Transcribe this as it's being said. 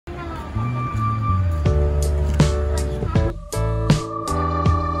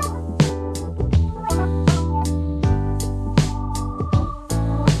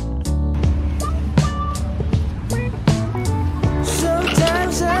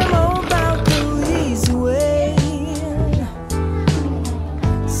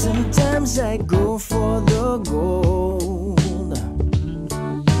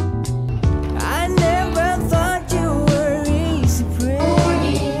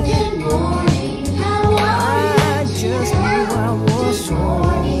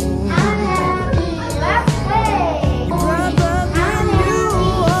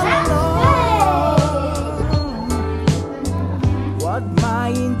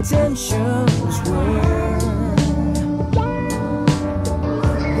intentions were.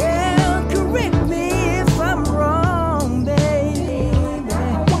 Well, correct me if I'm wrong, baby.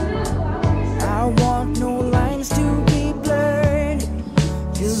 I want no lines to be blurred,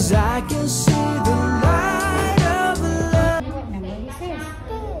 'cause I can see the light of love. What number is this?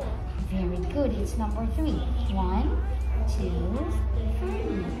 Very good. It's number 3. 1, 2, 3.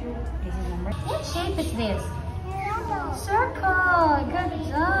 This is number. What shape is this? Circle. Good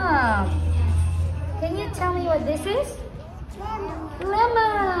job. Can you tell me what this is?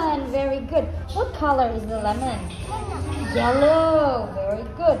 Lemon. Very good. What color is the lemon? Yellow. Very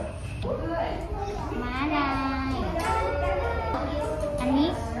good. ม้าลายอันนี้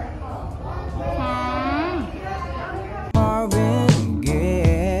ช้าง Marvin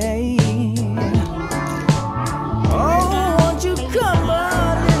Gaye. Oh, won't you come a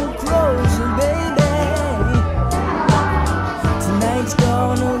little closer, baby? Tonight's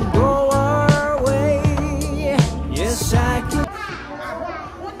gonna go our way. Yes, I can.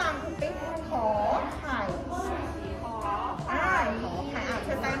 พูดตามคุณปิ๊กขอไข่ขอไข่อาจจ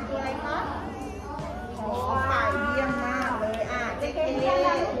ะตามตัวอะไรคะขอไข่เยี่ยมมากเลยเจ๊เรียน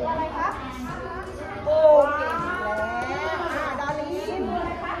อะไรคะโอ้เก่งแล้วดาริน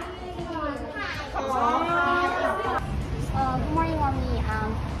ขอไข่ Good morning, Mommy.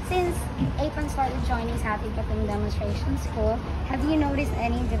 Since Apron started joining Southeast Asian Demonstration School, have you noticed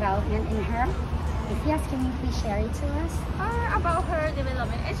any development in her? If yes, can you please share it to us? About her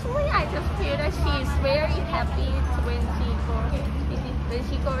development, actually, I just feel that she's very happy when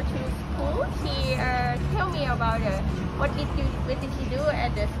she go to school. She tell me about what did she do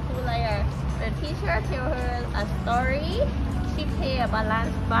at the school. Like the teacher tell her a story. She play a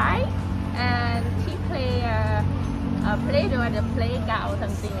balance bike and she play play-doh at the playground,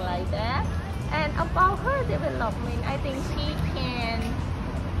 something like that. And about her development, I think she can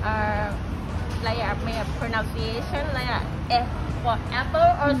like make a pronunciation like F for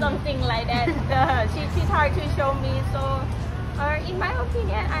apple or something like that. She tried to show me. So in my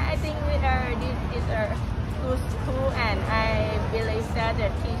opinion, I think this is a good school, and I believe that the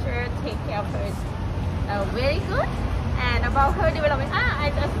teacher take care of her very good. And about her development, I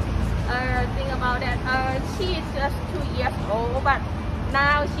just think about that. She is just 2 years old, but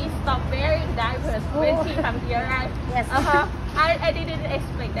now she stopped wearing diapers when she come here, right? Yes. I didn't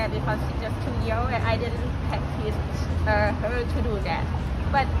expect that because she's just 2 years old, and I didn't practice her to do that.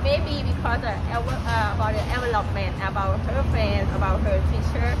 But maybe because about the development, about her friends, about her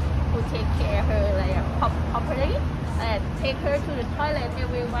teacher who take care of her like properly, and take her to the toilet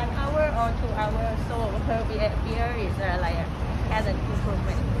every 1 hour or 2 hours, so her behavior is like has an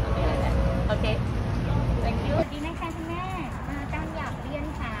improvement, something like that. Okay, thank you. สวัสดีนะคะคุณแม่ตามอยากเรียน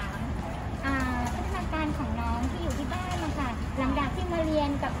ถามพัฒนาการของน้องที่อยู่ที่บ้านนะคะหลังจากที่มาเรียน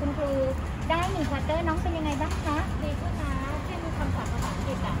กับคุณครูได้1 ควอเตอร์น้องเป็นยังไงบ้างคะดีขึ้นนะเช่นคำศัพท์ภาษาอังก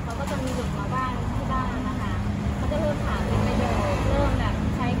ฤษเขาก็จะมีหลุดมาบ้างที่บ้านนะคะเขาจะเริ่มถามเป็นประโยคเริ่มแบบ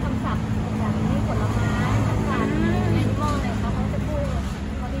ใช้คำศัพท์อย่างนี้ผลไม้สัตว์ในนิมอลอะไรเขาจะพูด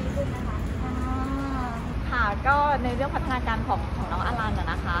เขาดีขึ้นนะคะค่ะก็ในเรื่องพัฒนาการของน้องอลัน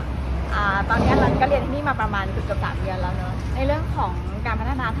นะคะตอนนี้อลันก็เรียนที่นี่มาประมาณเกือบ3 เดือนแล้วเนอะในเรื่องของการพั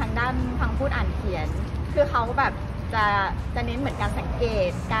ฒนาทางด้านฟังพูดอ่านเขียนคือเขาแบบจะเน้นเหมือนการสังเก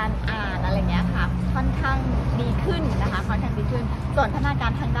ตการอ่านอะไรเงี้ยค่ะค่อนข้างดีขึ้นนะคะค่อนข้างดีขึ้นส่วนพัฒนากา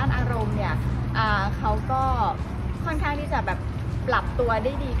รทางด้านอารมณ์เนี่ยเขาก็ค่อนข้างที่จะแบบปรับตัวไ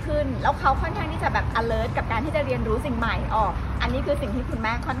ด้ดีขึ้นแล้วเขาค่อนข้างที่จะแบบ alert กับการที่จะเรียนรู้สิ่งใหม่อันนี้คือสิ่งที่คุณแ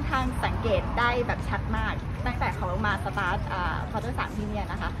ม่ค่อนข้างสังเกตได้แบบชัดมากตั้งแต่เขามาสตาร์ทควอเตอร์ 3ที่เนี่ย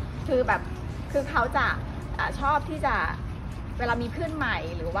นะคะคือเขาจะชอบที่จะเวลามีเพื่อนใหม่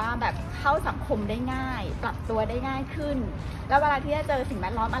หรือว่าแบบเข้าสังคมได้ง่ายปรับตัวได้ง่ายขึ้นแล้วเวลาที่จะเจอสิ่งแว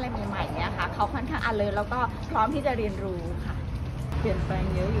ดล้อมอะไรใหม่ๆเนี่ยค่ะเขาค่อนข้าง alert แล้วก็พร้อมที่จะเรียนรู้ค่ะเปลี่ยนแปลง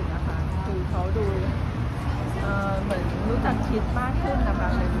เยอะอยู่นะคะคือเขาดูเหมือนรู้จักคิดมากขึ้นนะคะ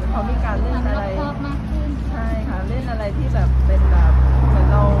เหมือนเขามีการเล่นอะไรใช่ค่ะเล่นอะไรที่แบบเป็นแบบเหมือน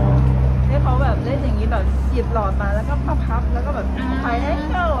เราให้เขาแบบเล่นอย่างนี้แบบหยิบหลอดมาแล้วก็พับแล้วก็แบบไฟแอง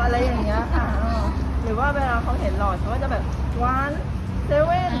เกิลอะไรอย่างเงี้ยค่ะหรือว่าเวลาเขาเห็นหลอดเขาก็จะแบบ1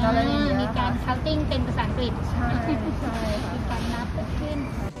 7อะไรอย่างเงี้ยมีการ counting เป็นภาษาอังกฤษใช่